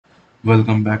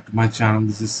Welcome back to my channel.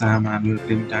 This is Sam and we're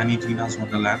playing Tiny Tina's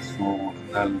Wonderlands. So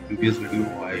in the previous video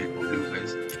I told you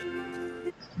guys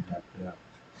that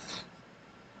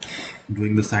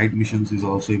doing the side missions is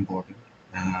also important.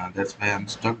 That's why I'm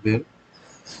stuck there.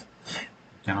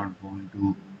 Cannot go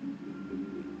into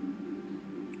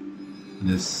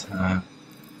this.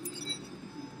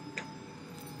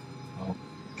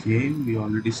 Okay, we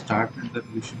already started that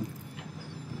mission.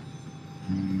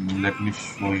 Let me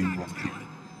show you one thing.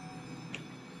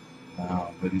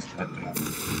 Where is that?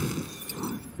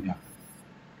 Yeah,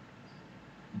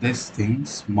 these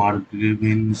things,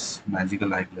 Margaret's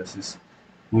magical eyeglasses.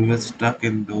 We were stuck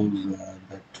in those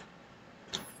that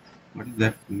what is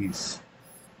that place?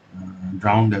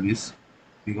 Drowned abyss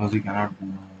because we cannot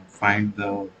find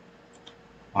the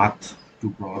path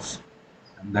to cross,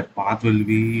 and that path will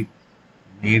be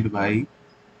made by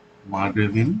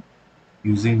Margravin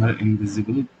using her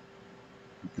using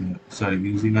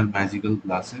her magical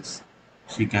glasses.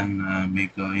 She can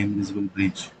make an invisible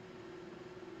bridge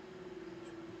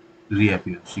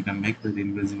reappear. She can make that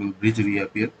invisible bridge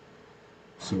reappear.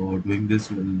 So doing this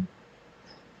will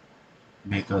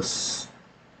make us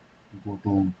go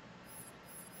to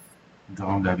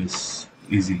drowned abyss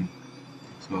easily.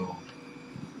 So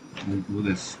we'll do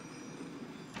this.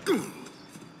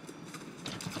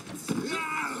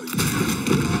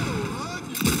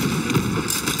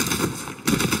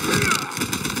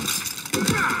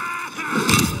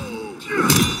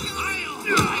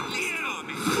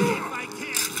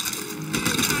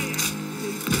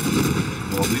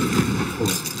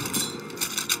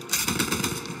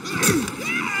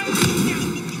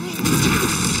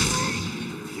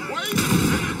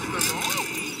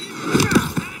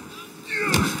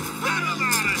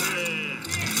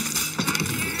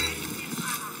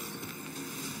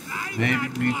 Maybe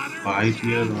we fight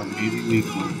here or maybe we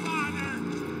go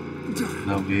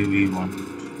the way we want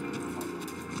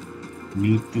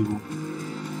need to go.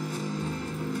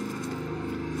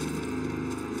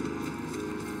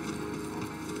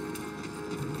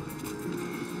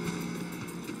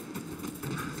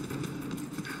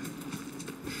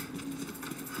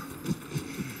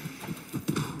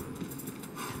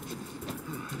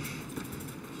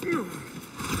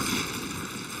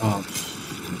 Oh,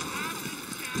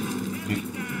 we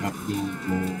have to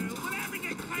go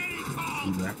to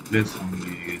that place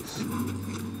only. Yes.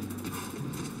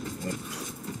 But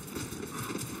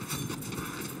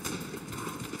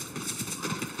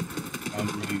how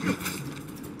do we get it?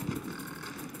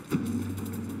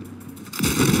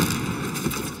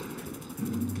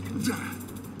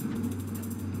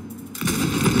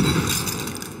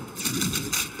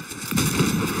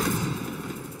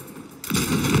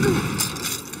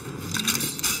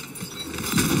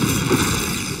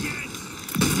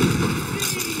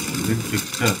 Then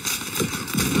picture.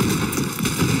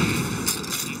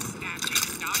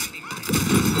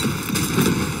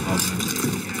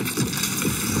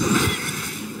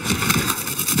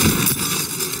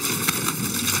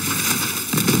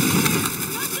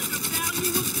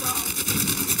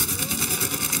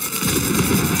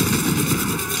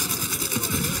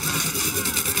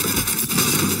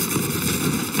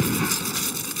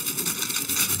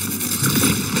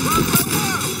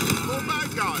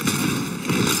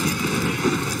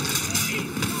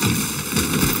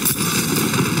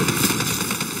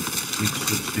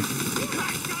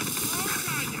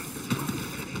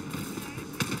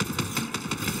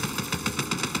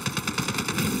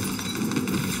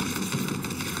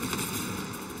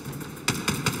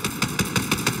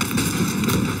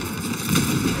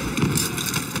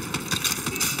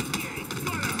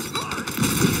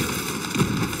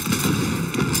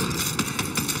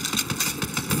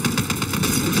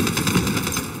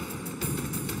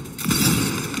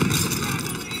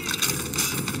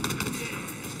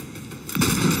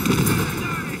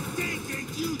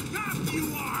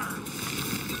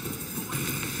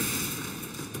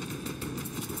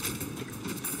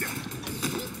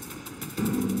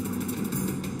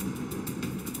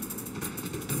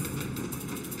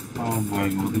 Oh boy,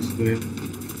 go this way.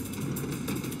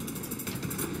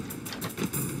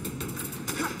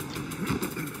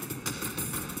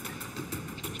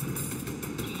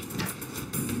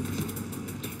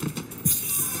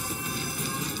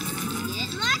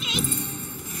 Get lucky.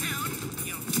 Soon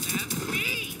you'll have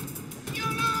me.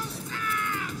 You'll all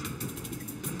stop.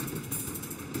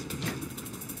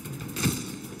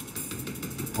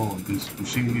 Oh, this is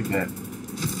pushing me back.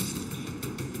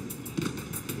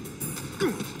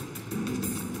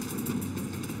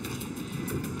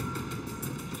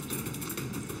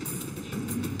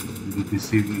 The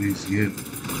deceiver is here.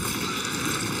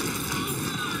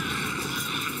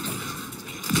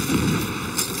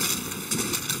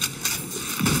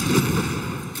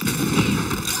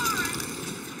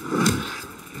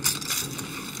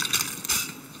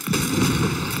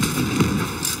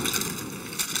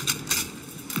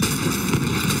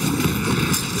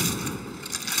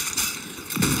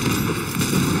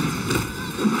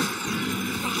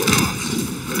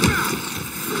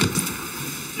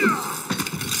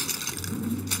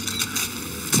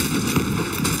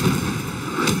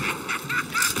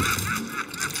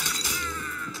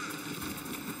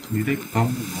 Did I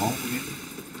come the wrong way?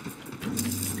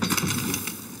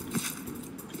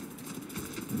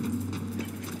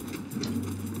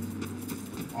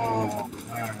 Oh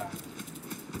man, I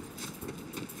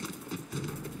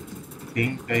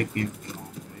think I came the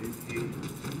wrong way.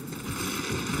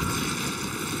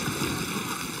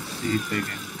 See if I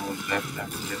can go left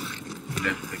and then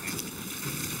left again.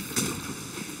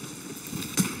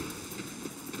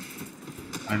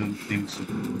 I don't think so.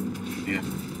 Yeah.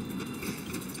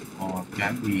 Or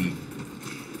can we?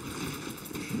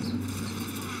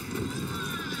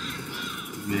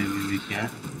 Maybe we can.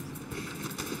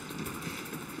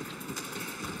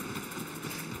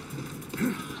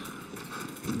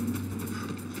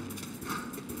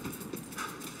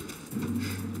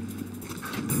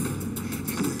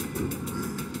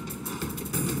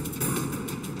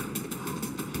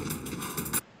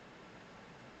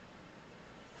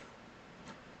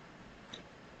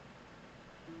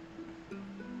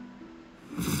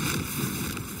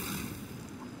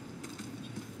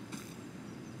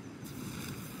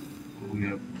 We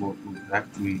have to go to that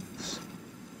means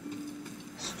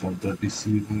stop the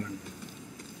receiver,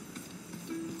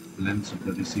 lens of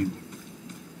the receiver.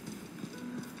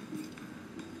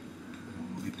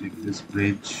 We take this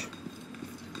bridge,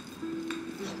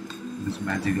 this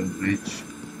magical bridge.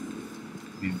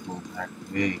 We go that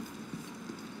way.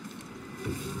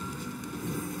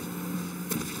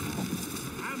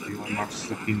 You are not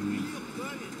sucking me.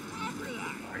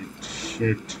 Right,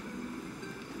 shit.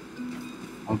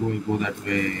 How do I go that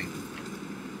way?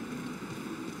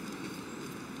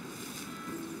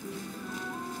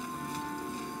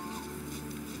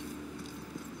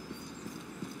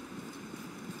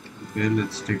 Okay,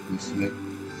 let's take this left.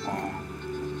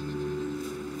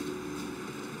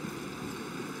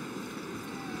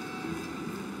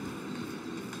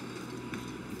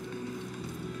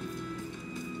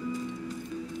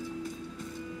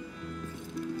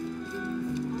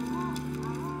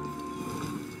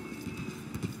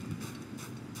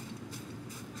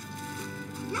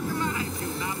 Look alive, you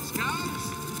numbskulls!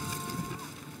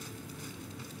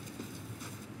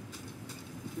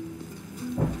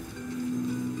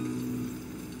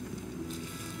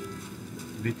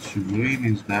 Which ruin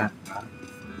is that, man?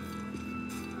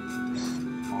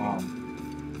 Wow.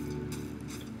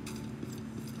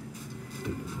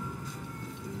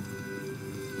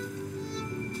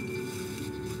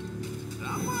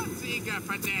 Someone's eager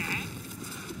for death.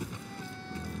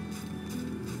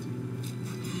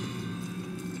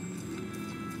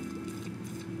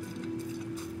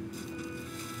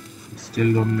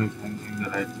 Still don't know if I'm going the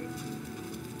right way.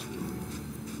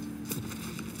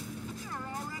 You're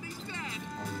already dead.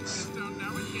 Oh, yes. Don't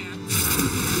know it yet.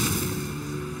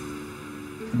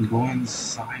 Go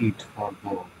inside for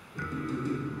the.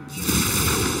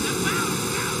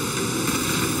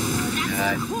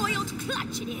 That's a coiled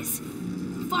clutch it is.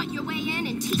 Fight your way in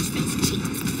and teach those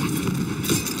cheaters a lesson.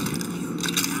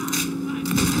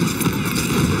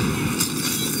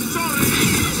 Sorry,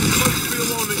 supposed to be a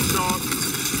warning shot.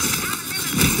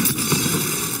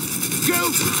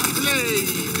 Ghost Blade!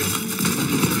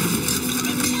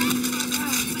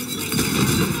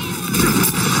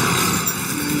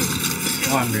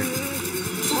 Finally,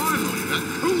 that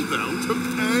cooldown took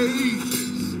ages.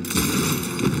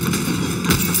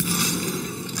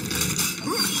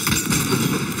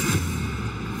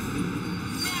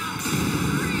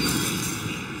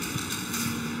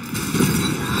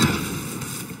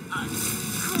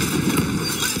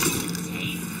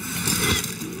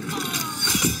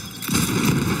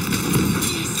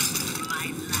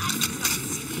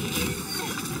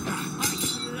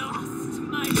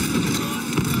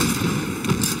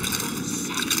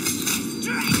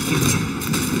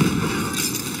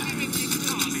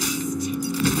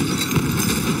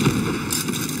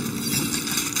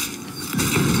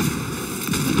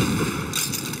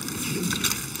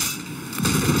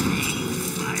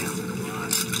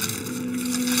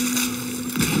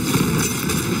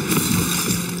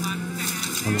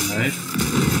 Alright.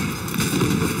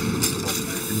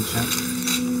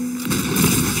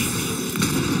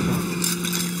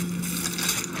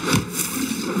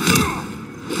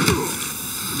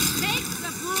 Take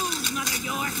the bruise, Mother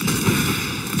York.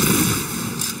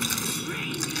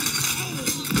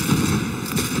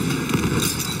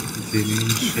 Alien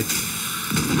shit.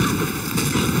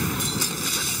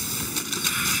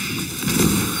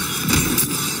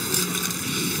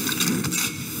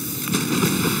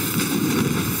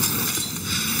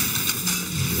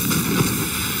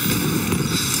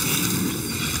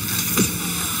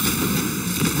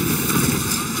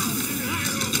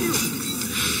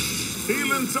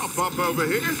 Healing top up over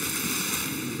here.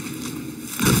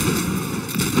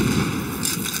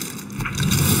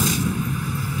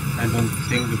 I don't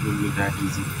think it will be that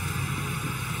easy.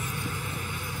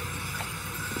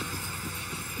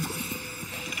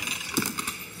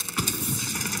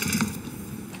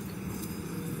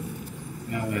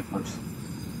 Yeah, it hurts.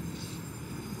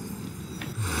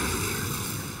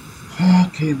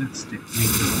 Okay, let's take me.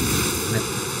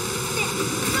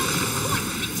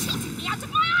 Cheated me out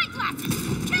of my eyeglasses!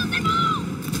 Kill them all!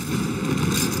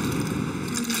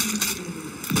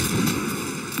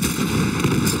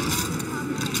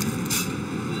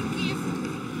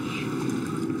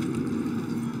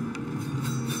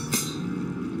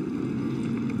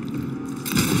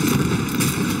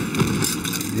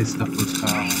 This the first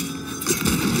time.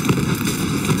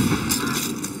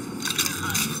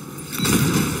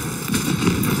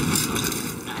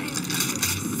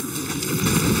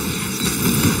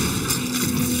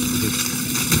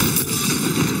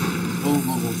 Oh,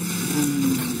 oh,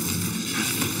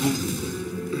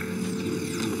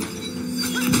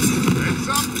 Heads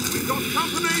up, we got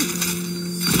company.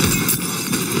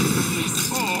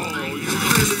 Oh, you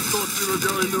really thought you were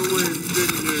going to win,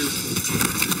 didn't you?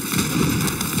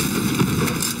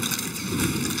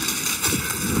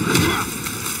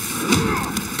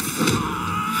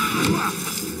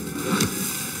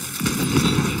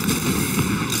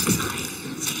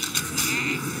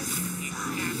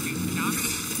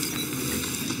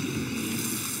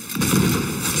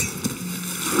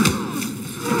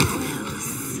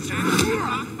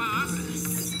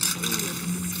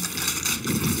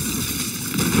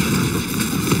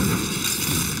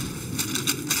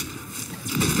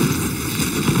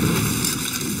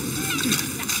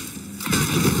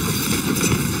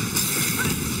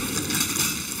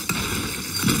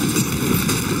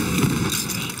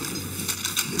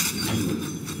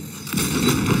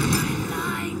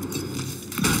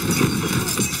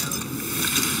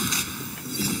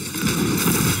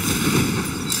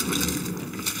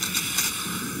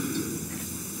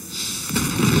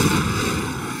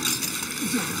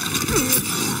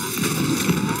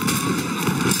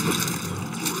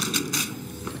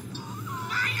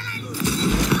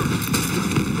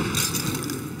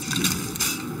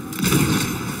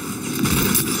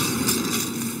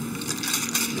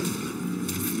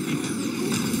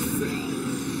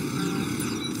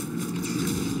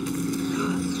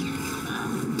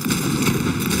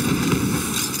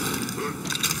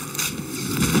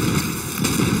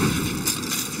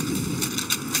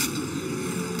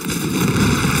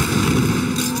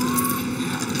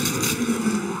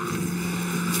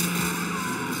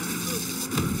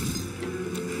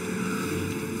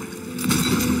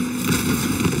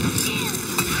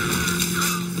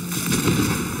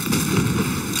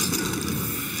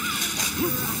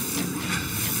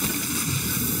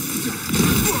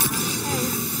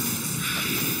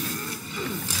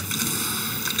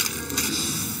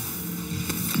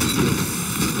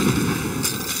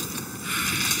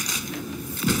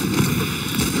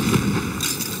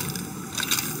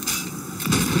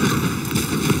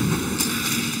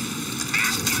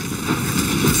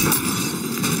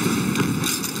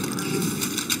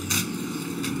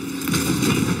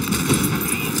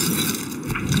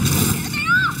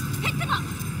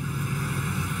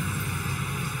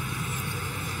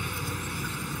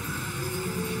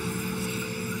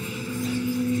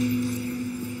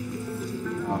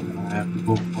 I have to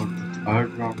go for the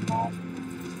third round now.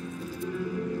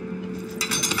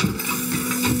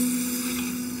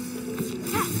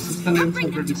 This is the names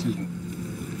already simple.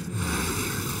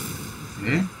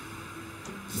 Okay.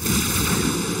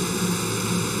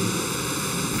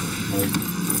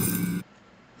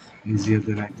 Easier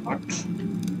than I thought.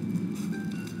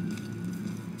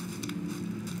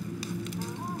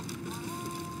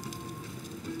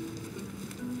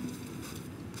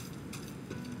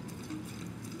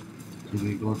 So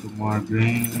we go to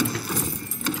Margarine.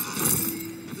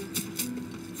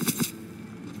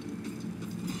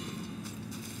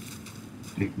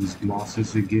 Take these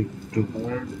glasses we give to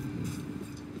her.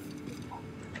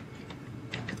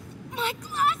 My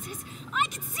glasses! I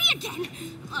can see again!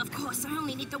 Of course, I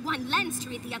only need the one lens to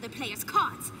read the other player's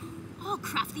cards. I'll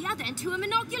craft the other into a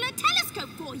monocular telescope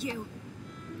for you.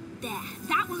 There,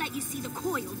 that will let you see the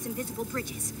coiled invisible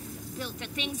bridges. Built for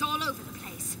things all over the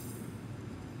place.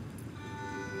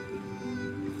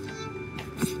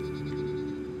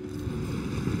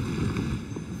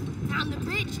 Found the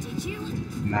bridge, did you?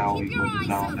 Now Keep we your go eyes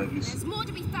down open. every There's more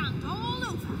to be found all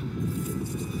over.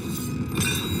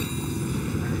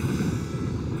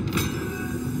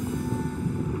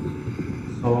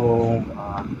 So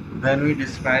when we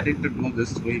decided to do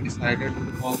this, we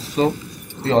also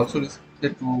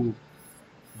decided to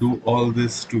do all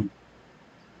this to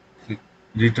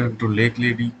return to Lake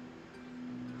Lady.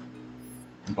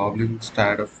 Goblins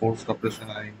tired of forced oppression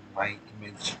and my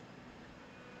image.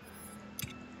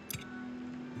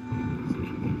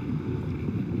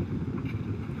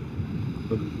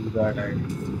 So to do that, I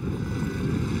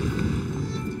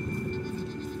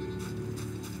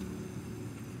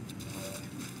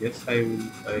yes, I will.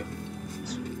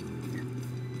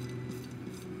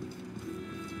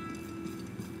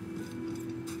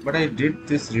 But I did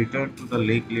this return to the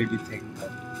lake lady thing.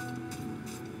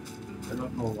 I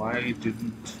don't know why it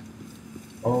didn't.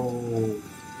 Oh,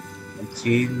 I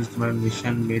changed my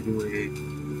mission midway.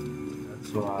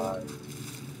 That's why.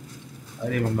 I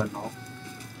remember now.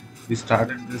 We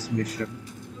started this mission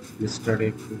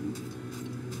yesterday too,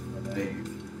 but I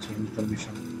changed the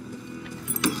mission.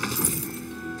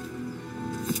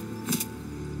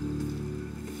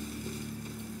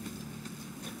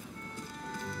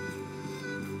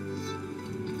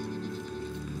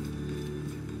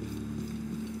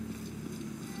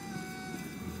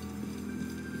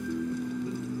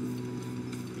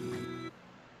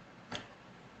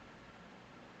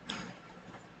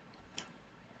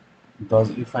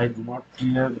 Because if I do not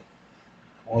clear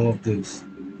all of this,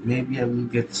 maybe I will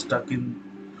get stuck in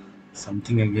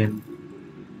something again.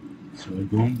 So I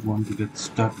don't want to get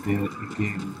stuck there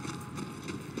again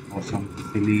or some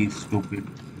silly, stupid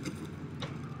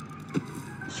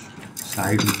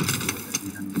side mission that I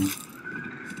didn't do.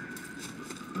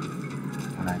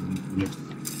 And I need bullets.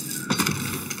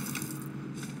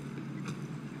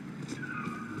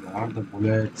 What are the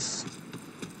bullets?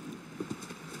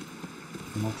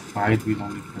 Do not fight with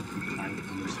only 35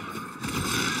 bullets.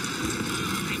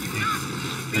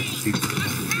 Get the people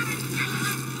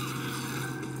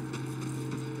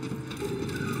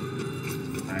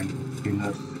and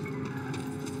killers.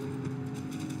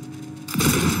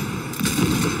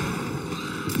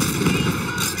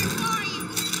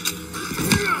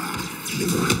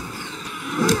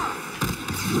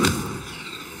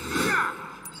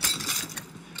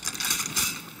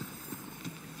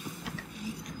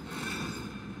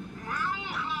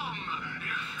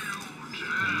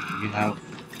 We have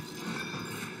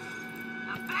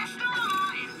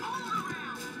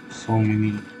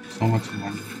so much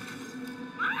money.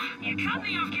 And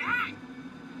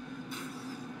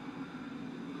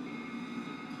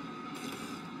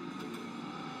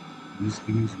this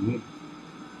game is good.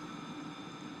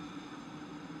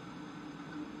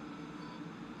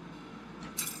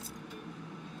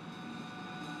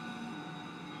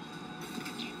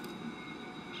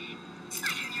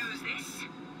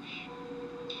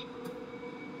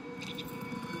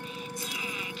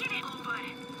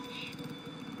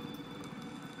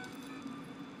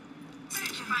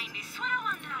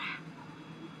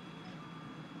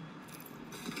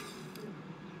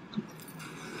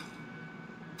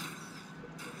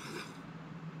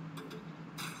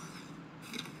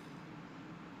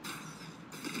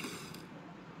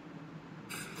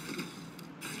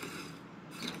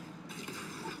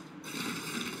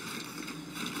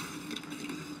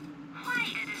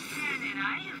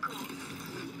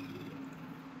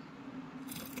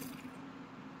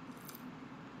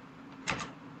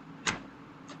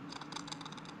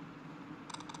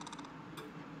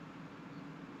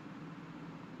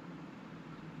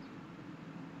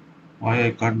 Why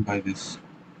I can't buy this?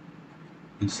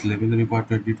 It's level Part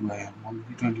 22. I am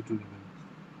already 22 level.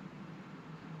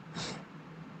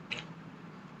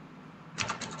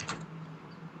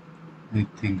 I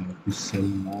think I have to sell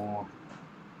more.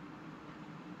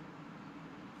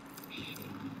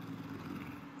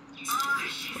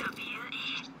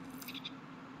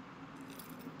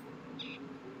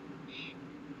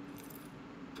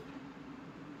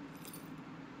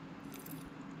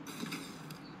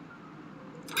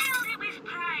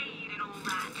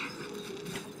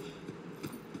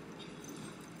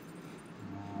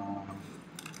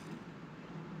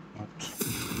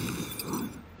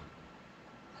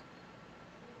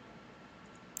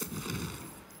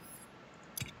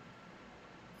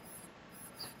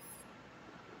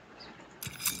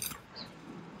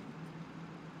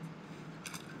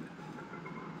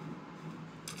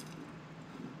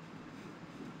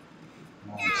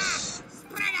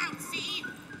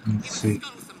 Let's see.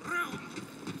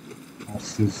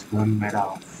 What's this gun made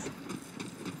of?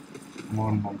 Come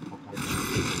on, motherfucker.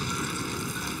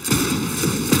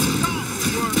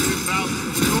 Work this out.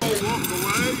 Don't walk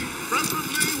away.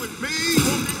 Preferably with me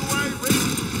walking away rich.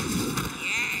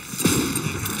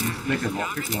 It's like a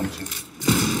rocket launcher.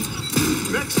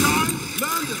 Next time,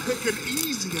 learn to pick an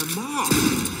easier mark.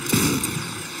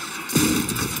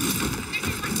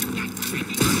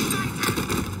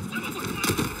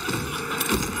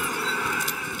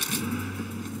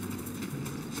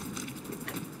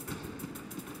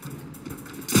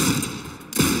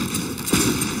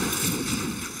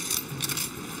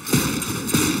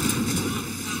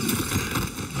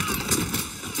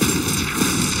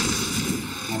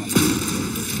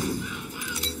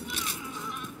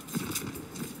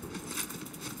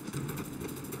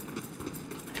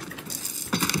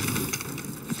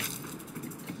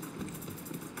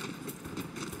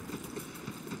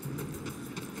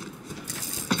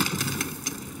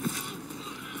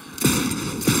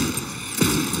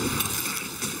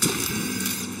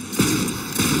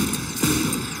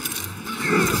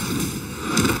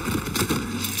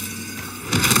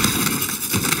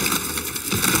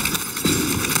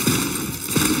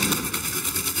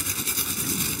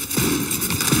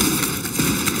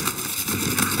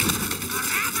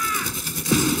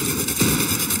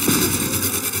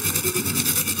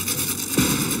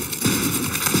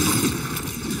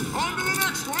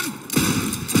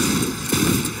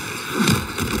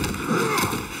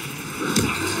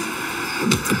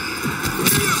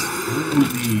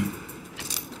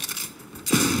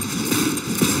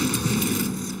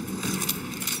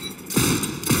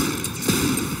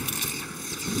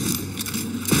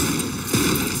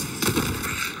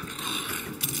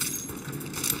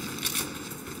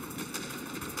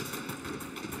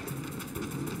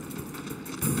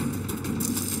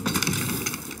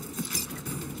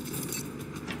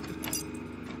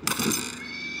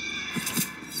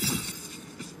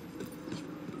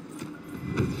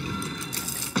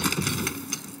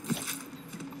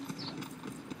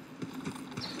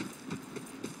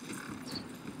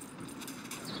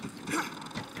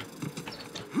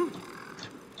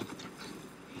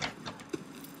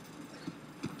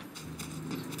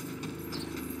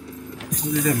 How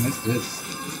did I miss this?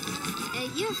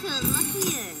 You feel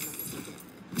luckier.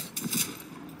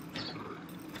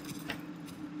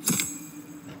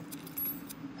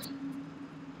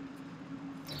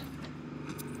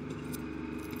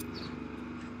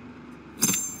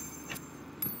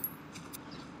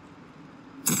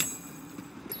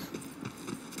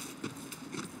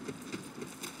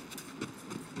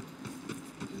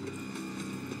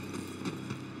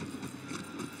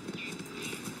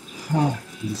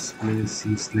 This place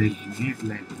seems like neat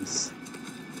like this.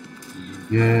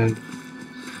 Here,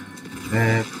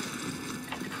 left,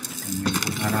 and we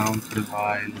move around for a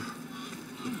while.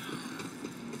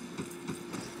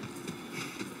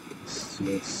 It's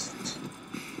just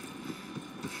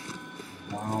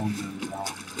round and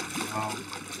round and round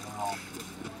and round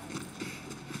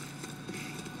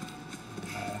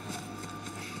and round.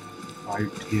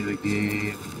 Fight here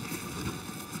again.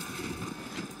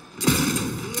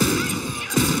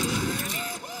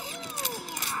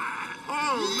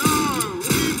 Oh no!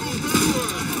 Evil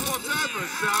doers! Whatever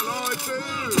shall I do?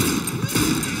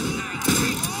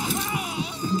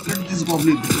 Look at this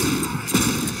goblin.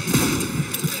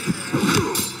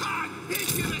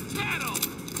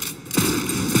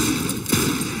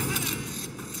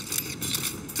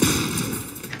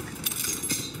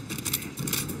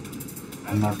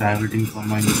 I'm not diverting from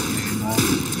my mission anymore.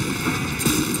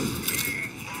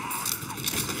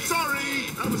 Sorry!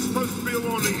 That was supposed to be a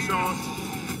warning shot.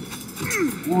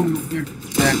 Oh, look at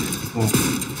that. Oh,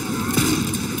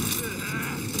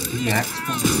 he acts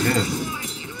from here.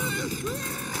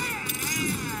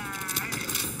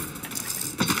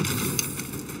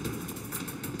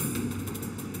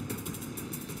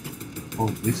 Oh,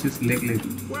 this is leg lady.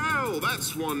 Well,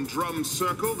 that's one drum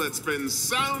circle that's been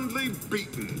soundly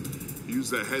beaten. Use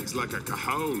their heads like a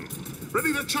cajon.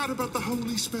 Ready to chat about the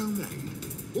holy spell name?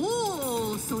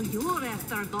 Oh, so you're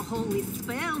after the holy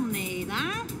spell maid,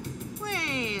 huh?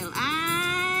 Well,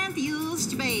 and you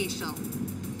special.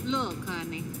 Look,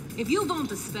 honey, if you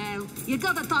want a spell, you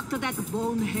gotta talk to that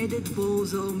bone-headed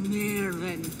bozo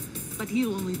Mervin. But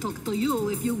he'll only talk to you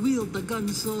if you wield the gun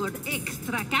sword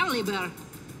extra caliber.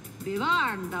 Be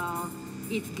warned, though,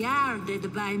 it's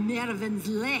guarded by Mervin's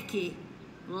lackey,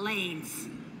 Lance.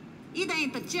 It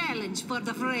ain't a challenge for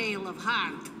the frail of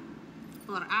heart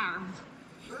or arm.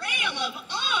 Trail of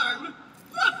arm?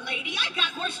 Look, lady, I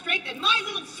got more strength in my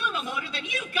little servo motor than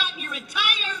you've got in your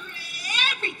entire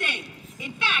everything.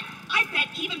 In fact, I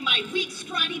bet even my weak,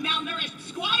 scrawny, malnourished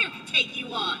squire could take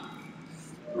you on.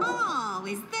 Oh,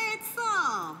 is that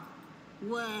so?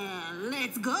 Well,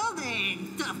 let's go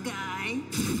then, tough guy.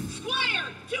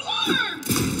 Squire, to arms!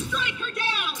 Strike her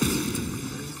down!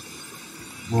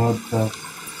 What the?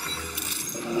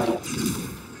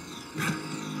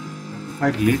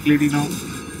 Fight late lady now?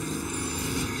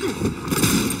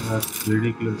 That's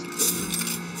ridiculous.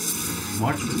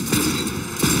 What?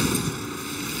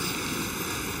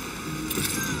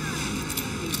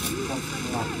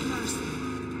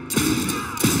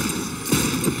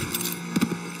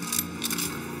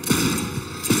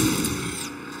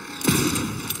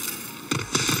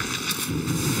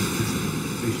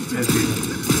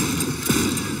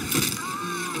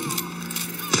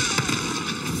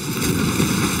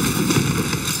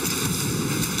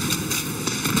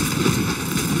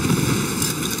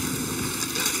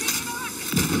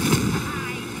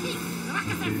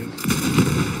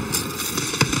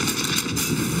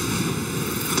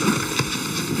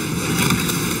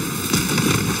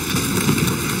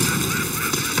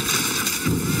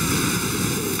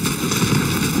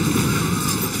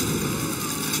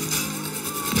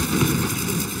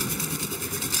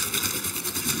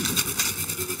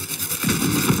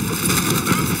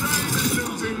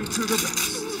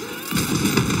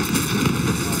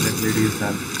 That lady is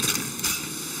done.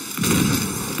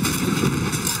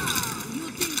 You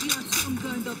think you're some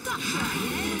kind of tough guy,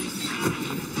 eh?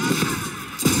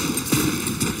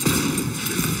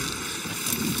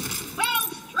 Well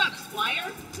struck, Squire.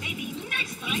 Maybe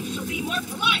next time she'll be more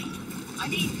polite. I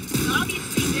mean,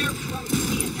 obviously there won't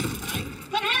be a next time.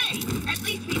 But hey, at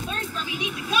least we learned where we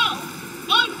need to go.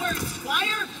 Onward,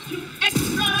 Squire, to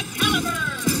extra caliber!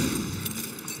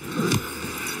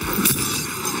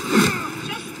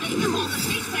 Just think of all the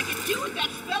things I could do with that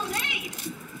spellnade!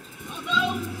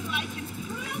 Although, I can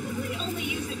probably only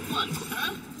use it once,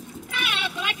 huh?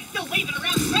 But I can still wave it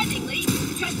around threateningly.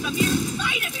 Just the mere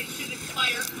sight of it should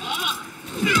inspire awe,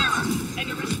 fear,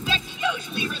 and a respect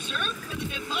usually reserved for the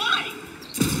divine.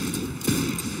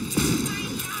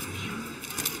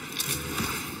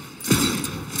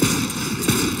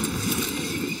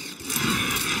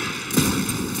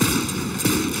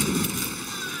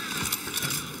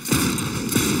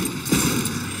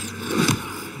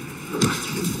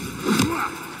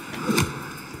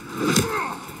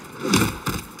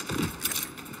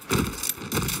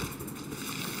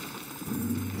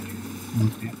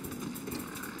 Okay.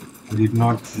 I did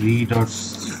not read or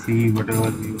see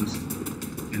whatever he was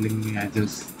telling me. I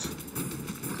just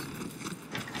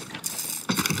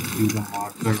see the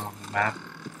marker on the map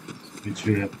which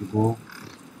we have to go.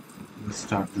 Let's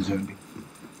start the journey.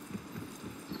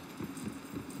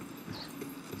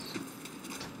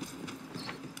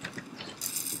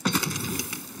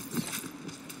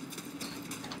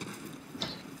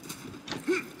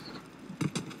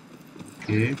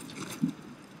 Okay,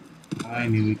 I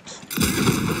knew it.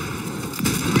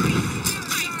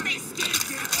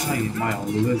 Why am I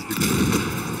always with you?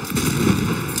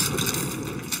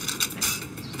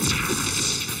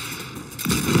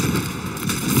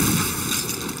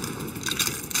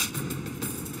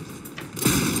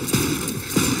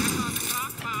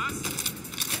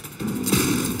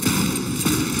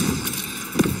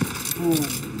 Oh,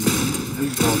 this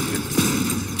is broken.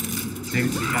 Save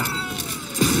it, we can.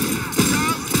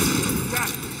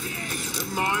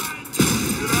 Never mind.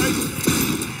 Today,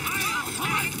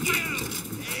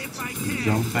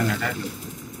 Jump and attack it.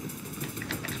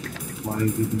 Why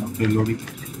is it not reloading?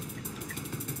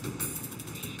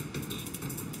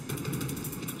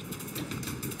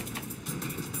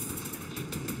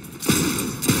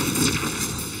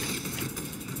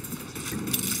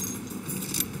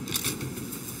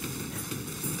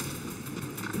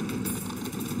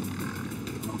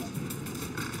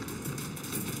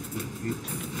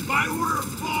 By order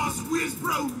of Boss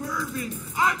Wizbro Mervin,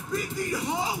 I bid thee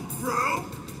halt, bro!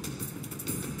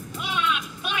 Ah,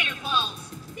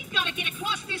 fireballs! We've got to get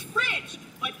across this bridge,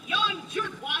 but yon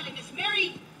jerkwad and his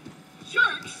merry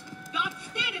jerks got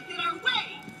standeth in our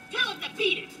way. Tell him to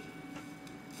beat it.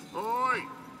 oi!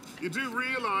 You do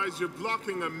realize you're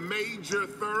blocking a major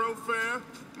thoroughfare?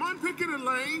 Mind picking a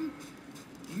lane?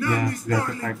 None Yeah, these we have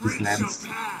to darling fight this bridge shall lance.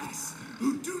 pass,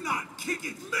 who do not kick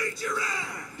it major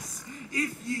ass!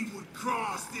 If ye would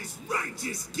cross this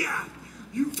righteous gap,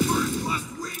 you first must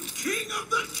win King of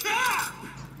the Cap,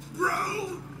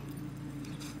 bro!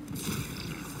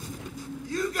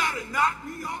 You gotta knock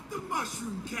me off the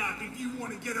mushroom cap if you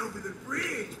want to get over the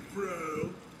bridge, bro.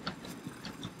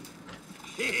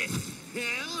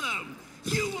 Hello.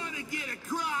 You want to get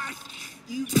across?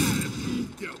 You gotta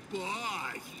beat the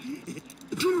boss.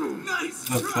 Nice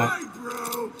What's try,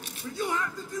 bro, but you'll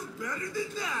have to do better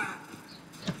than that.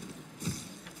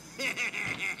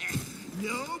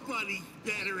 Nobody's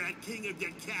better at King of the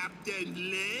Cap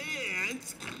than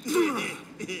Lance.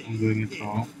 I'm doing it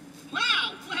wrong.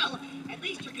 Wow, well, at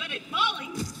least you're good at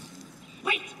falling.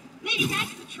 Wait, maybe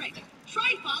that's the trick.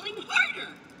 Try falling harder.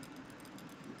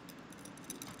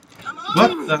 Come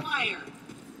What on, the- Squire.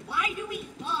 Why do we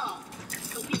fall?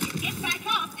 So we can get back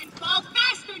up and fall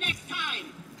faster next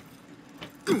time.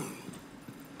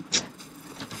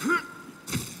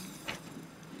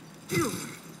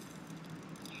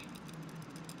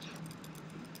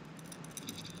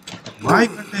 Why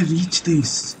can't I reach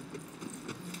this?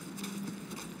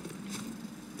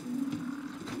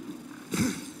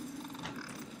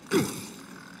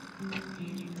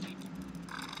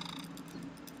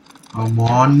 Come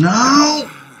on now!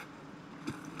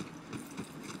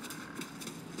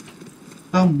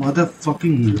 The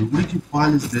motherfucking Rubik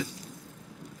file is this?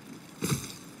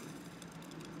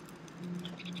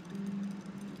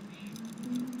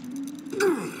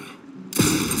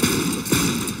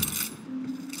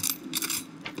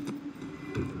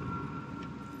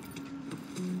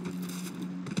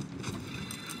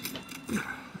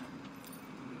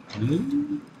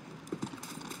 Hmm?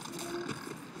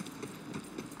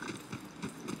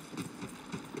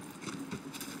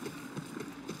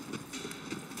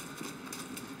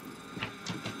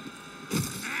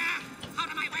 Out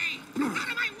of my way! Out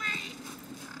of my way!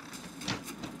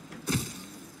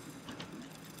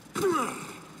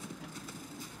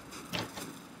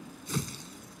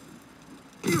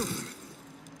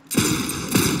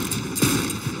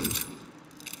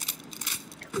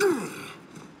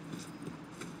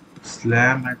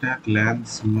 Slam attack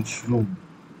lands mushroom.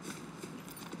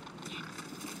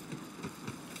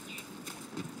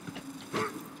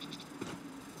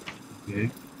 Okay,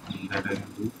 that I can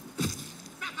do.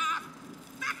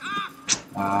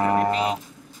 I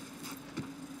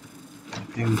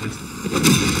think this.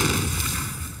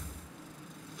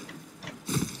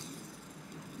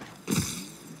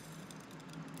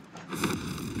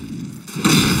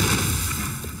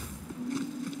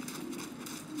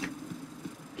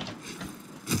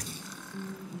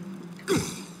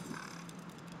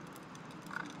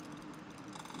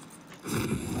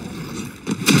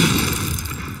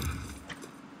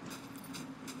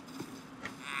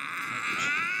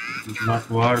 Did not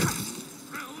work.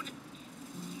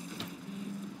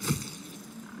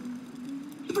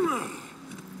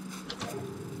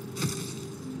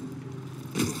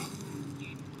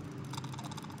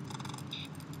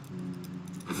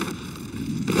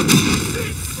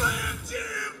 Slammed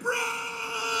him, bro!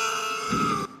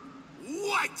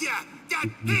 What the? That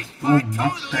It piss takes so pot much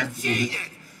totally time to do this.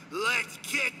 cheated! Let's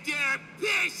kick their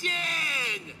piss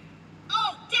in!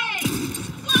 Oh, dang!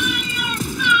 Squire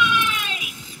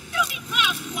fight! Don't be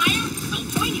proud, Squire. I'll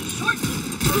join you shortly.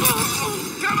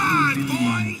 Come on,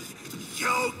 boys!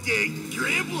 Show the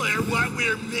dribbler what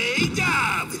we're made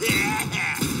of!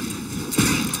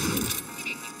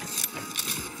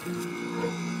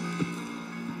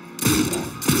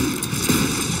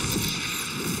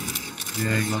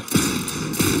 Yeah, I got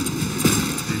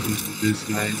this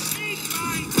guys.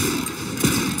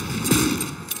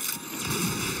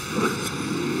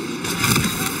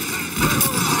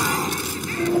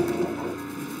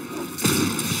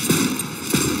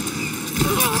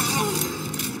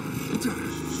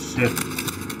 Shit.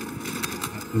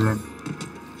 Have to run.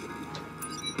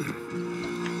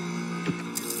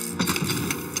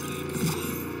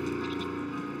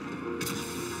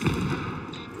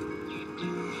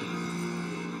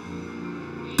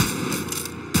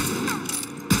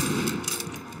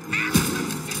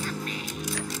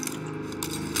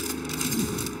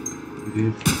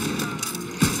 This.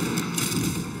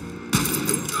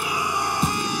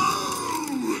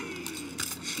 Oh!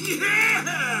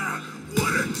 Yeah!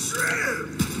 What a trip!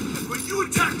 But you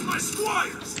attacked my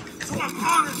squires, so I'm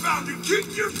honor bound to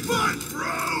kick your butt,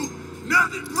 bro!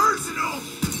 Nothing personal!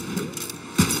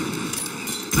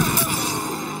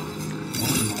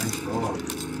 Oh my god.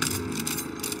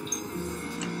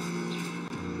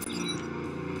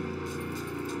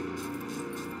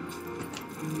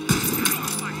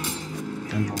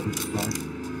 And all this blood.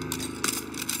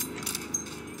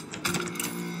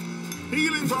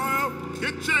 Healing vial!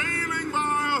 Get your healing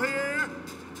vial here!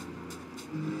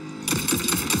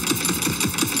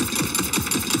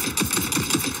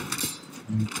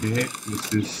 Okay,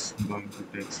 this is going to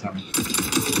take some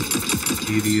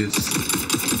serious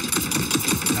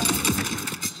time.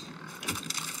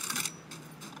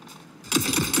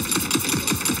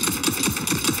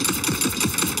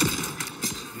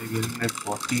 We're getting like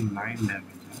 49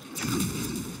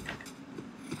 damage.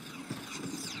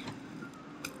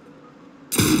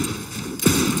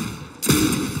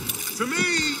 To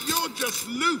me, you're just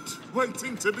loot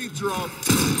waiting to be dropped.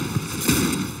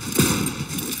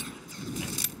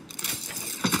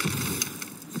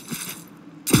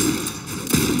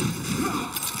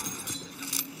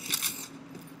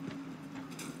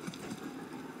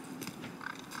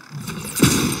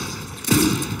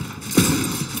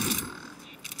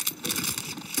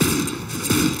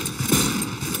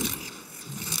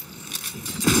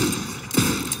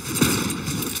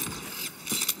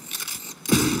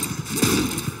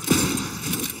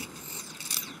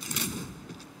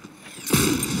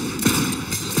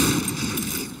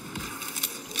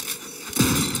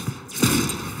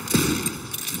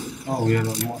 Oh, we are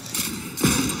almost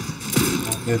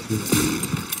halfway through.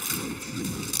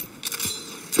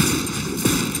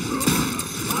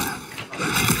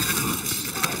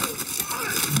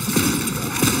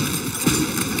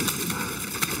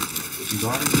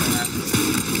 Got it, man.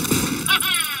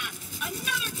 Ha-ha!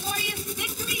 Another glorious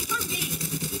victory for me!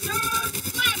 Sir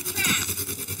Slaptrap!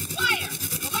 Squire,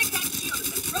 collect that shield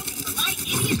as a trophy for my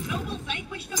idiot noble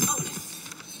vanquished opponent.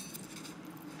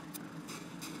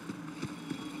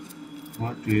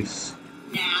 What is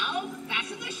Now,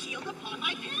 fasten the shield upon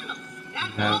my panel,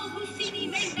 that that? all who see me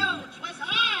may know 'twas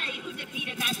I who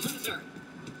defeated that loser.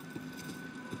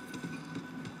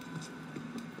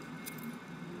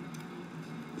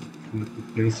 We have to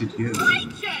place it here.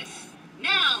 Righteous!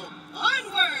 Now,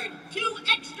 onward to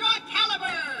Extra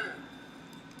Caliber!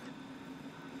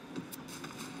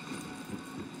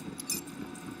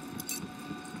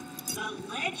 The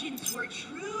legends were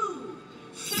true.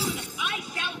 Soon I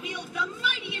shall wield the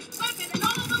mightiest weapon in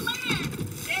all the land.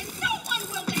 Then no one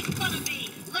will make fun of me,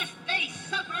 lest they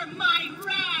suffer my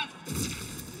wrath.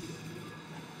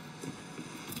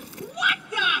 What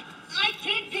the? I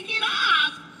can't pick it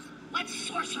off! What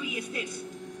sorcery is this?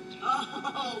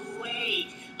 Oh, wait.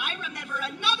 I remember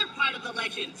another part of the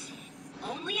legends.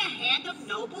 Only a hand of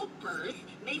noble birth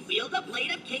may wield a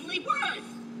blade of kingly worth.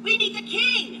 We need the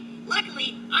king.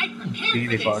 Luckily, I prepared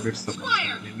Pre-recorded for this. summons.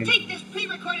 Squire, take this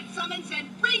pre-recorded summons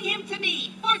and bring him to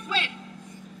me forthwith.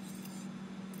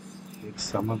 It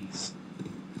summons.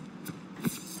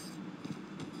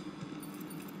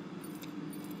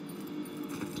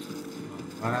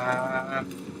 Ah,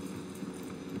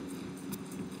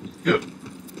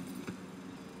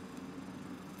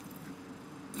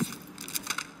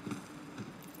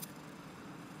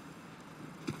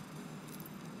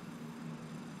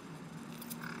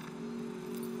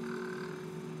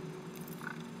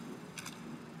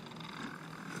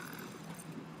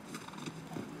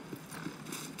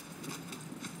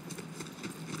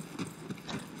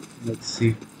 Let's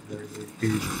see where it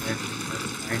is.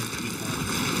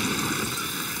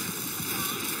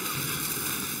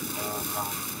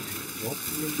 What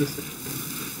will this?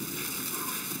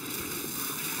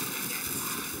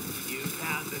 You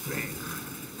found the grail.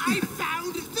 I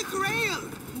found the grail!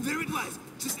 There it was,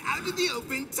 just out in the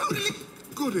open, totally...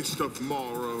 Goodest of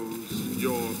morrows,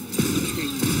 your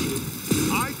king.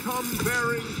 I come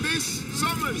bearing this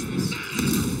summons.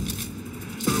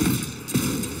 So,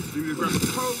 do you grab a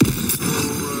coat,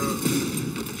 or,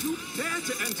 You dare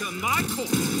to enter my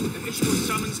court and issue a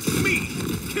summons to me,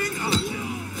 King Arthur,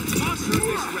 master of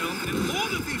this realm and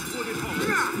lord of these wooded halls?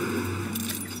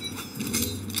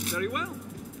 Very well.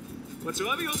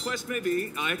 Whatsoever your quest may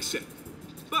be, I accept.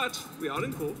 But we are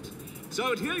in court, so I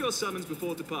would hear your summons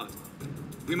before departing.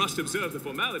 We must observe the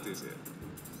formalities here.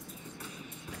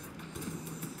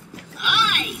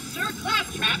 I, Sir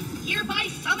Claptrap, hereby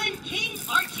summon King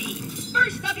Archie,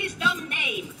 first of his dumb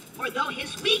name. For though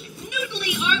his weak,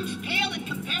 noodly arms pale in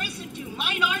comparison to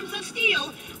mine arms of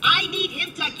steel, I need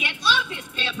him to get off his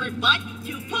pampered butt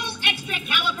to pull extra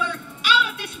caliber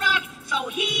out of this rock so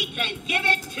he can give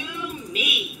it to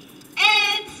me.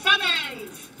 And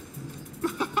summons!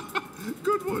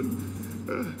 good one.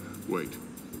 Wait.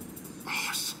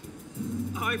 Awesome.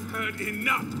 I've heard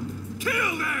enough.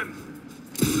 Kill them!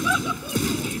 And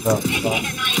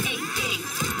I hate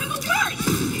kings. They're the worst.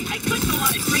 I could go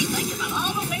on a great length about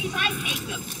all the ways I hate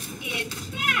them. In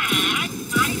fact,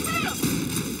 I will.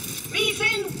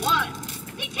 Reason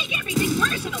 1. They take everything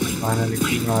personally. Finally,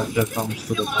 King Arthur comes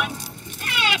to the on?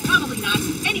 Probably not.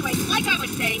 Anyway, like I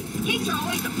was saying, kings are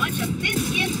always a bunch of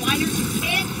thin-skinned whiners who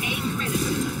can't take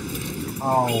criticism.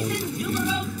 Oh. Reason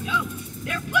numero dos.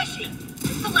 They're pushy.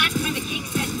 When's the last time the king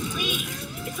said please?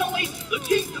 It's always, the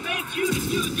king demands you to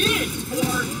do this,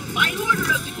 or by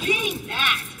order of the king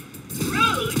that.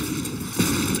 Rude.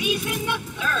 Reason the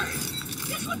third.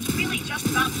 This one's really just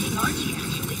about King Archie,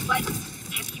 actually, but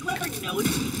have you ever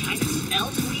noticed he kind of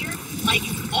smells weird? Like,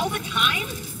 all the time?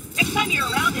 Next time you're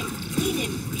around him, lean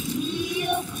in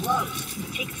real close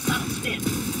and take a subtle sniff.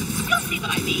 You'll see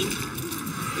what I mean.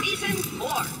 Reason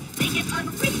 4. They get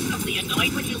unreasonably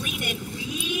annoyed when you lean in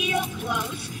real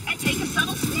close and take a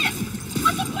subtle sniff.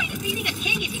 What's the point of being a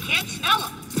king if you can't smell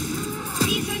him?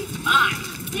 Reason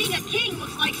 5. Being a king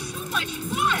looks like so much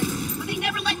fun, but they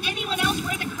never let anyone else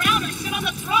wear the crown or sit on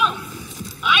the throne.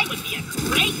 I would be a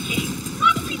great king,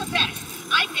 probably the best.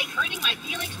 I'd make hurting my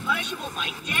feelings punishable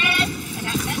by death, and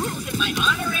have festivals in my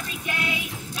honor every day.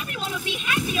 Everyone would be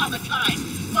happy all the time.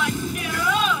 But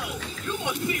no! You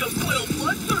must be a royal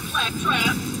blood, Sir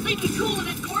Claptrap. Thinking cool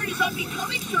and court is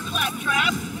unbecoming, Sir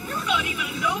Claptrap. You're not even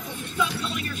a noble, so stop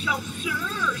calling yourself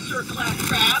Sir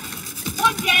Claptrap.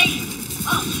 One day,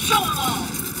 I'll show 'em all.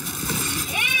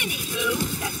 Anywho,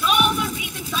 that's all the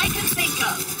reasons I can think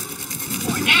of.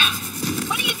 For now.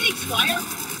 What do you think, Squire?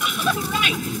 Oh,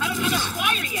 right. I don't have a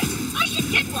squire yet. I should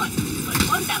get one. But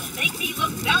one that'll make me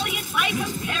look valiant by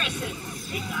comparison.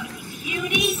 They gotta be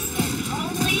puny and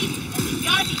homely, and they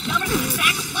gotta be dumber than a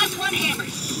sack of +1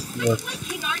 hammers. Kind of like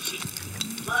King Archie.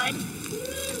 But...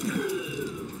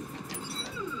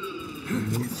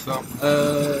 Need some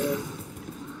and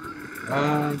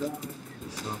I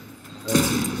need some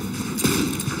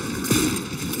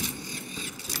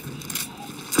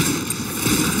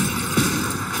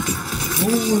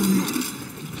Holy.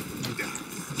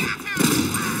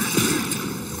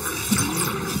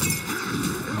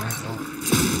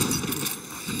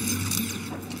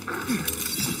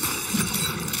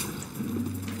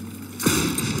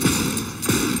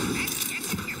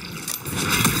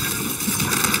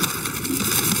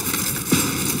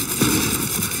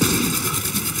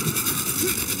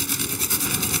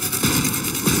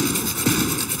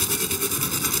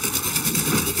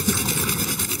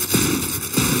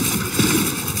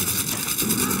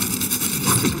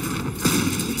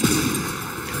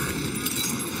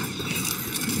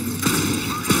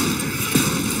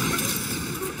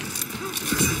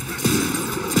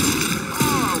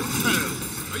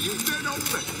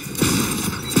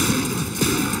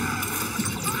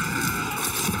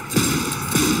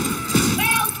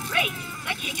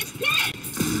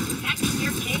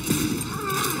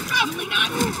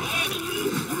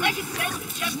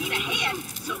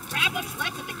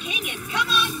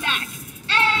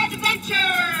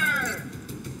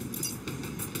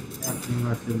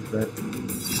 Nothing that.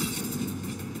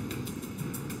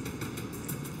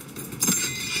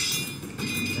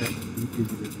 It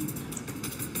is ready.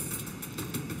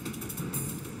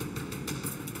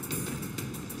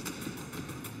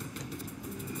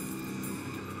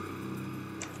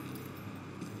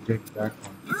 Take that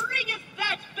one. Bring us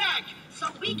that back so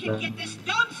we can get this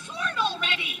dumb sword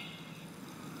already!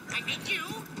 I need you.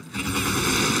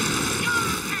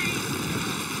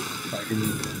 Fighting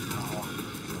with them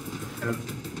now.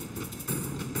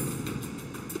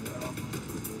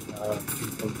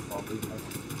 People probably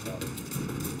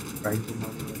trying to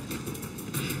murder us.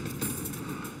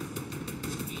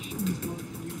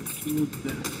 Shoot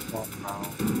this one now.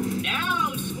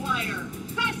 Now, Squire,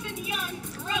 fasten yon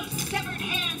gross severed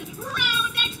hand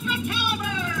round extra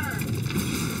caliber!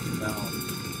 Now.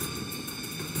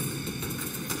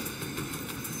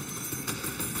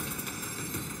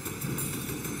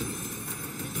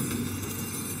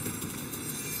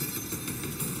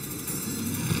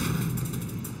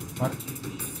 What?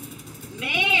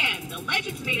 Man, the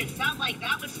legends made it sound like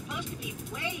that was supposed to be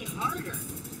way harder.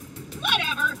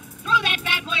 Whatever, throw that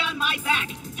bad boy on my back.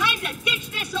 Time to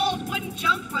ditch this old wooden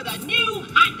junk for the new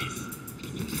hotness.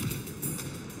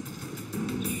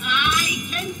 I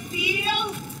can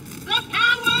feel the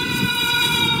power!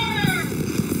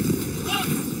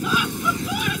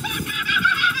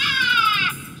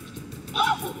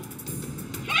 Oh!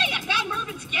 Hey, I found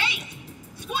Mervin's gate!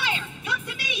 Squire, come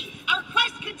to me! Our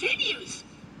quest continues!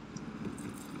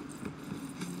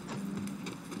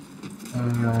 Why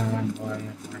am I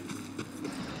doing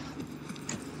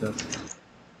this?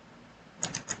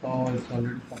 Oh, it's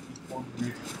already 44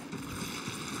 minutes.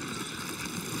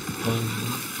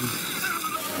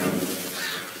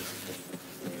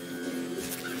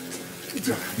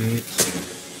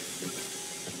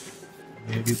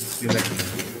 Maybe this will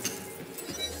like.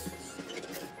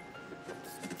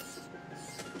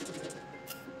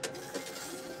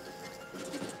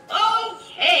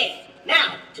 Okay,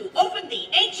 now to open the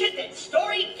ancient and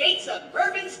storied gates of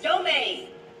Mervin's domain.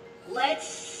 Let's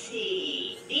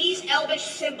see. These elvish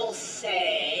symbols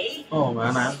say. Oh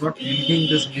man, I'm not reading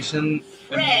this mission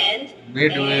Friend.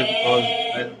 midway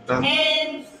because I've done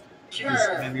Enter. this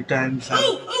many times.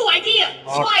 Ooh, idea!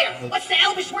 Not Squire, what's the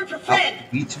elvish word for friend?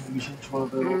 Each mission for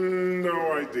the.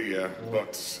 No idea,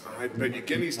 but I bet you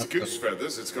guineas to goose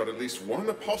feathers it's got at least one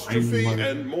apostrophe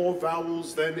and more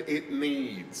vowels than it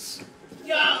needs.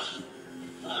 Ugh,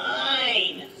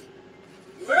 fine.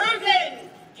 Mervin!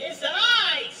 'Tis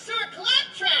I, Sir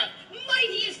Claptrap,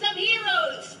 mightiest of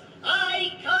heroes!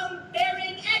 I come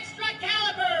bearing extra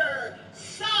caliber!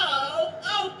 So,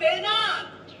 open up!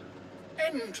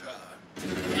 Enter.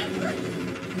 That worked.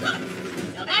 Huh,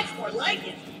 now that's more like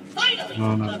it. Finally,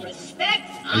 No. the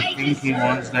respect I think he deserve.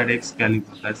 wants that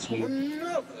Excalibur. That's why.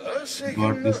 Another seeking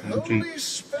Got the this entry. holy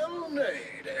spell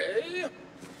made, eh?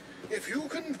 If you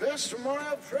can best my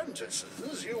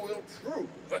apprentices, you will prove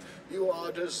you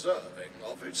are deserving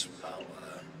of its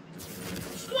power.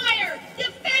 Squire,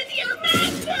 defend your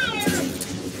master!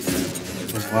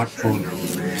 But what for?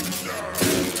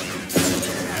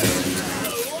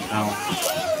 Now.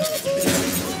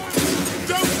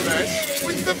 Don't mess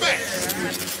with the best!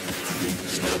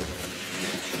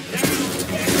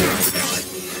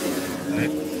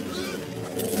 Right.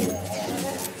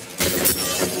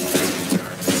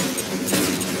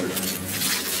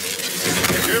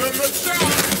 Give him the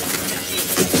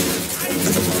shot!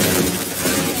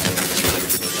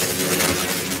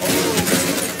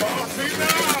 Party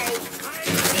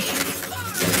now!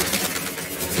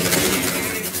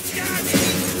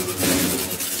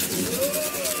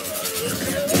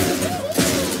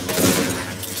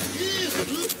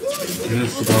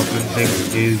 This goblin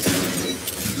thing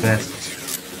is best.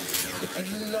 At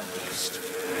last,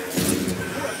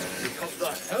 of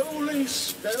the holy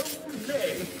spell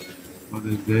made. What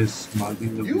is this?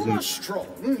 Marking the You are wizard.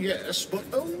 strong, yes, but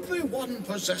only one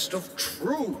possessed of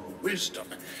true wisdom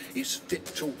is fit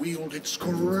to wield its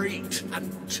great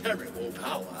and terrible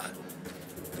power.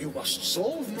 You must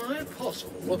solve my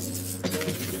puzzle or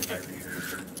perish.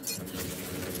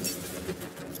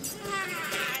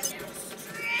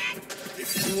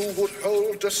 If you would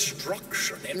hold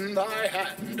destruction in thy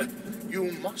hand,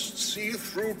 you must see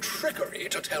through trickery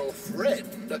to tell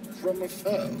friend from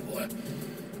foe.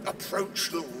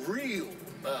 Approach the real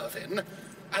Mervin,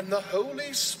 and the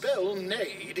holy spell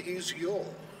nade is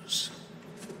yours.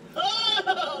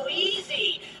 Oh,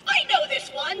 easy. I know this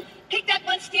one. Pick that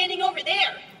one standing over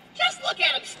there. Just look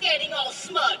at him standing all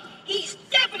smug. He's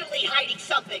definitely hiding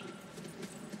something.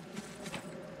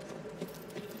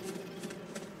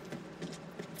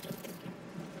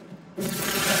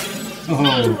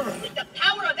 Oh, With the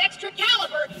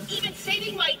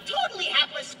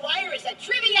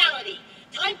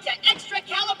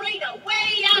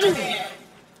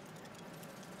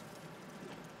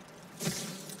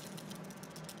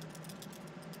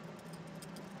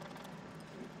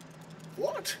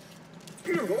What?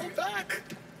 You're back?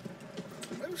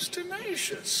 Most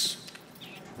tenacious.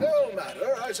 No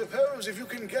matter, I suppose if you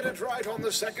can get it right on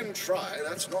the second try,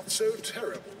 that's not so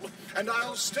terrible. And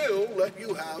I'll still let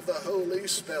you have the holy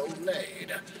spell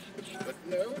Nade. But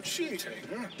no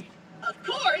cheating. Of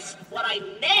course, what I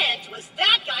meant was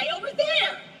that guy over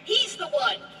there. He's the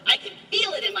one. I can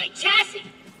feel it in my chassis.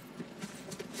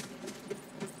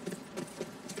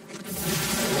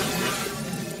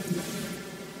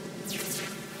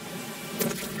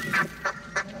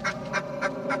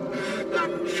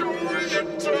 Enjoy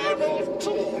eternal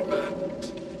torment.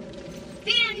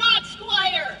 Fear not,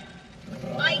 Squire.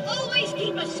 I always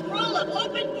keep a scroll of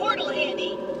open portal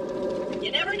handy.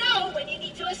 You never know when you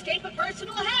need to escape a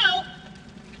personal hell.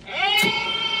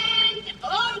 And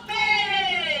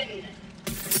open!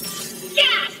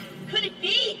 Gasp! Could it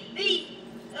be the,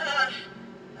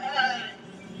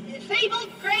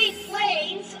 fabled Great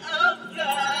Plains of,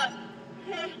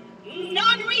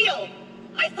 non-real?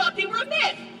 I thought they were a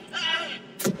myth.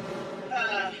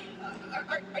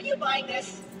 Are you buying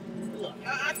this? Look,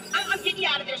 I'm getting you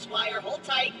out of there, Squire. Hold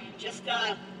tight. Just,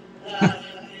 You're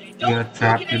don't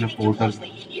trapped look at in a anything too portal. closely.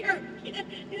 You're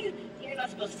not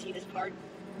supposed to see this part.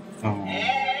 Oh.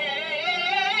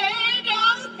 And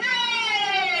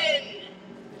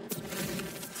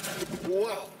open!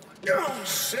 Wow.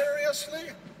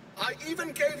 Seriously? I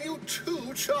even gave you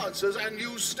 2 chances and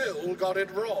you still got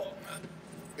it wrong.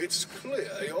 It's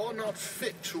clear you're not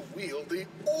fit to wield the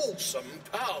awesome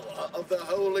power of the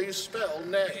holy spell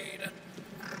Nade.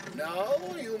 Now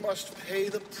you must pay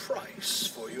the price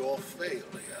for your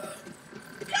failure.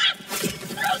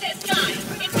 Screw this guy!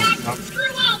 In fact,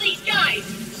 screw all these guys!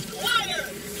 Squire,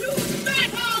 to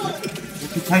battle!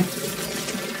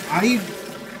 I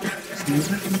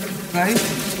seriously guys.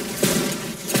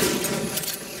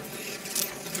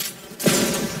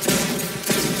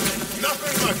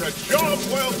 Nothing like a job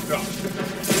well done.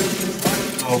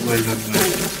 Oh, well done,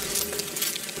 man.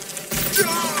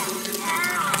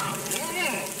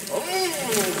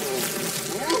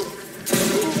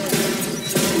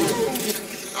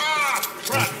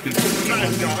 Crap!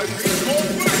 That guy needs more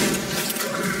work.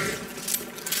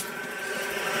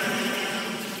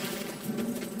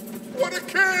 What a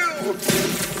kill!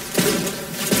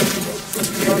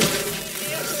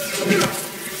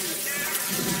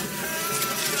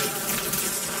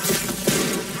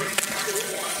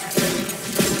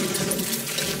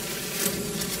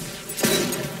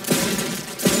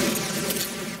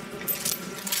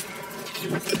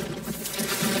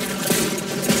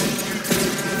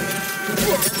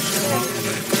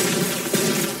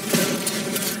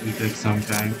 It takes some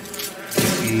time.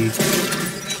 Maybe this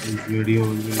video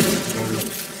will be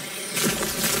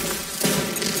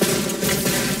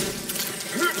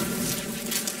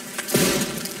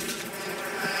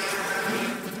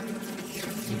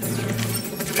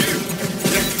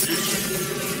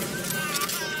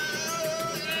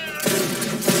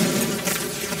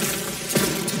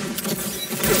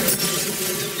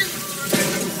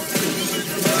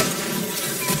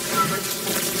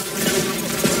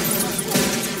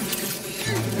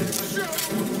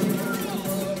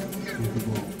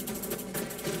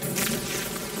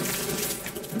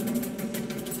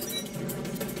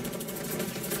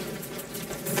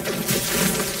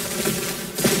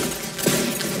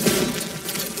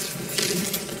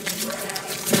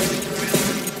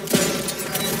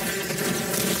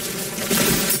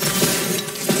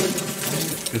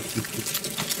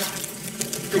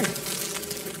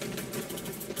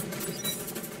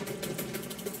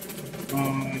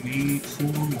I need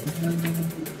some help.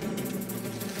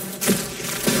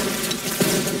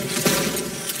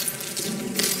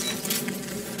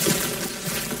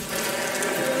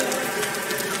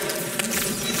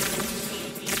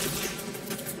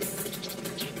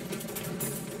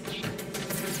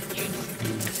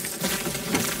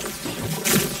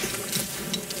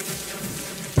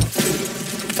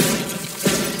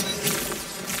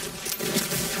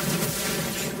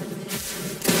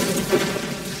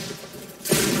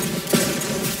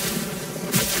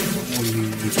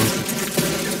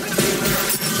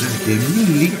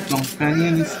 League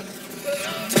companion is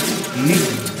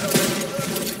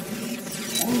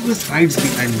always hides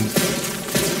behind me.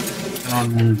 Cannot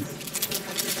move.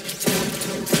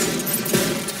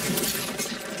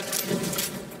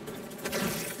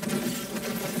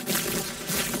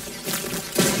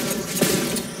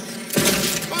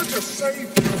 I just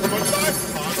saved you from a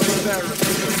lifetime of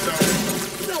therapy yourself.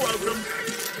 You're welcome.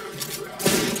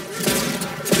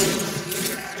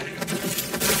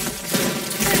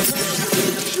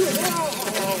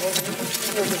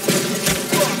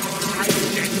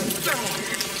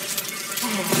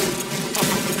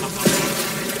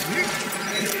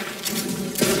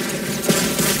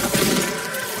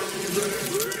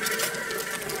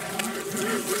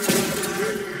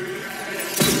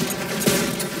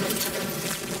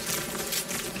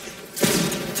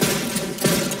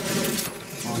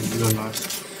 the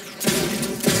last.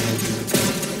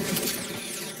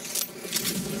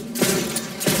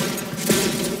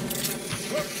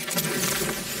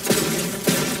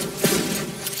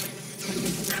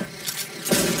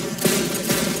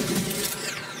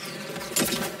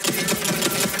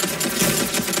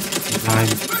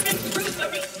 Merman proved a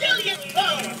resilient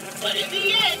foe, but in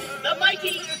the end, the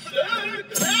mighty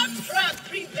Claptrap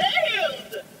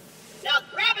prevailed. Now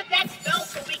grab at that spell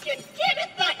so we can get it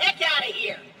the heck out of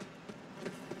here.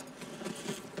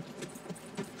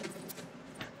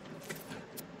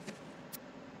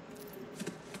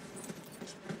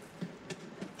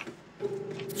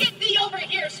 Get thee over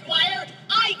here, Squire.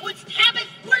 I would have it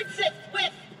wordsmith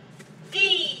with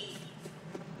thee.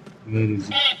 Where is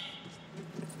it?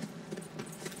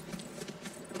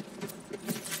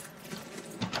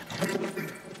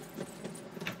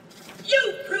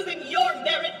 You've proven your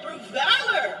merit through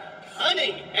valor,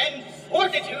 cunning, and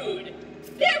fortitude.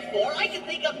 Therefore, I can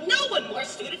think of no one more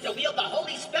suited to wield the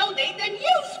holy spell nade than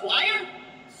you, Squire.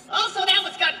 Also, that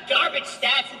one's got garbage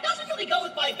stats. It doesn't really go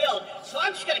with my build, so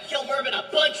I'm just gonna kill Merman a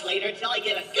bunch later until I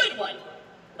get a good one.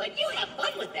 But you have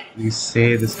fun with that. Please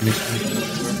say this mission.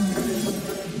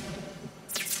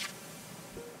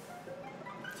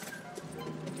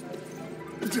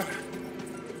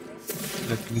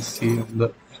 Let me see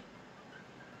the.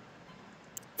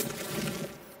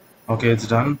 Okay, it's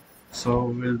done. So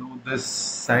we'll do this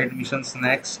side missions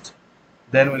next.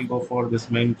 Then we'll go for this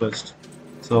main quest.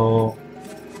 So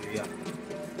yeah,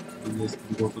 we'll just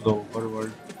go to the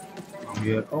overworld from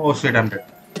here. Oh shit, I'm dead.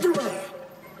 I'm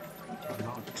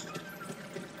not.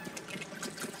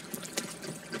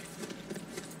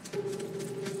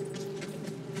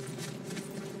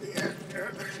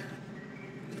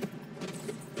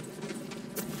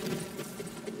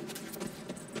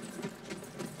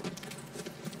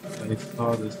 I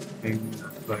saw this thing,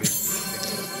 that's why.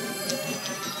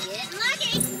 Get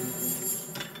lucky.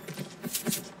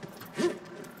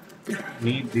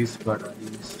 Need this, but I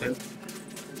still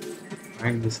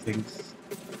find these things.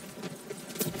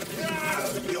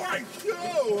 You are so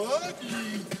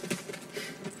ugly.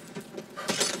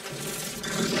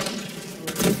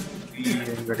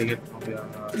 I'm getting it from the.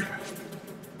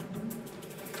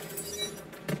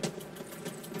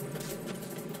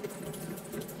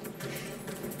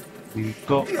 We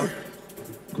go up.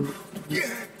 Go.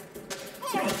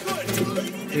 Oh, good.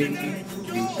 You didn't add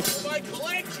gold to my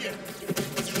collection.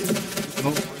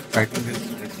 No fighting this.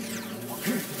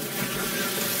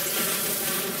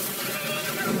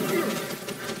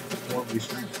 More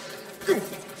mission.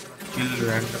 Kill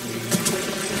randomly.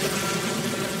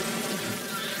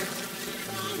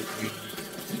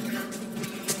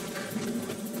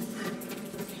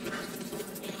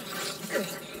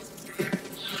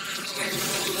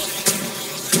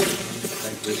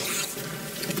 Like this.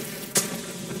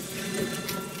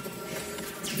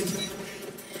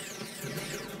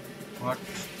 What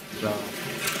the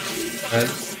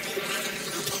hell?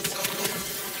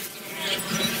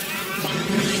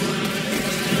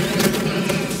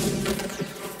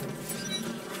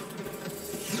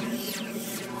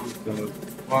 The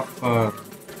fucker.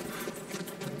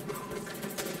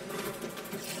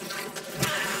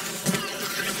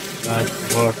 That's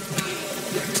what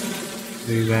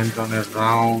we went on a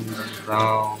round and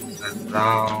round and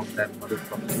round and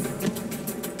motherfucker.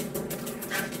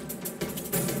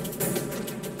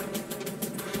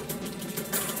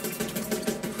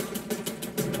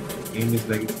 Game is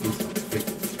like a piece of cake.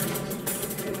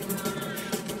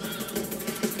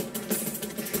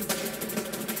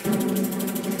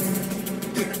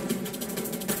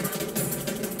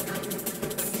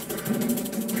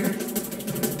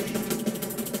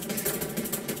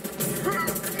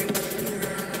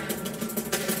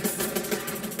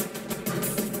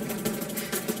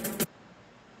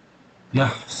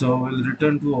 Yeah, so we'll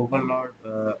return to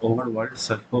overworld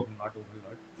सर्को not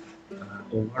overlord.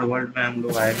 Overworld में हम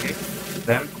लोग आएंगे,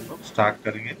 then हम लोग start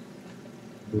करेंगे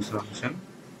दूसरा mission,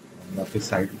 फिर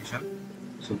side mission.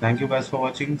 So thank you guys for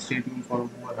watching. Stay tuned for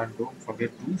more and don't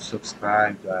forget to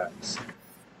subscribe guys.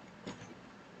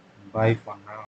 Bye for now.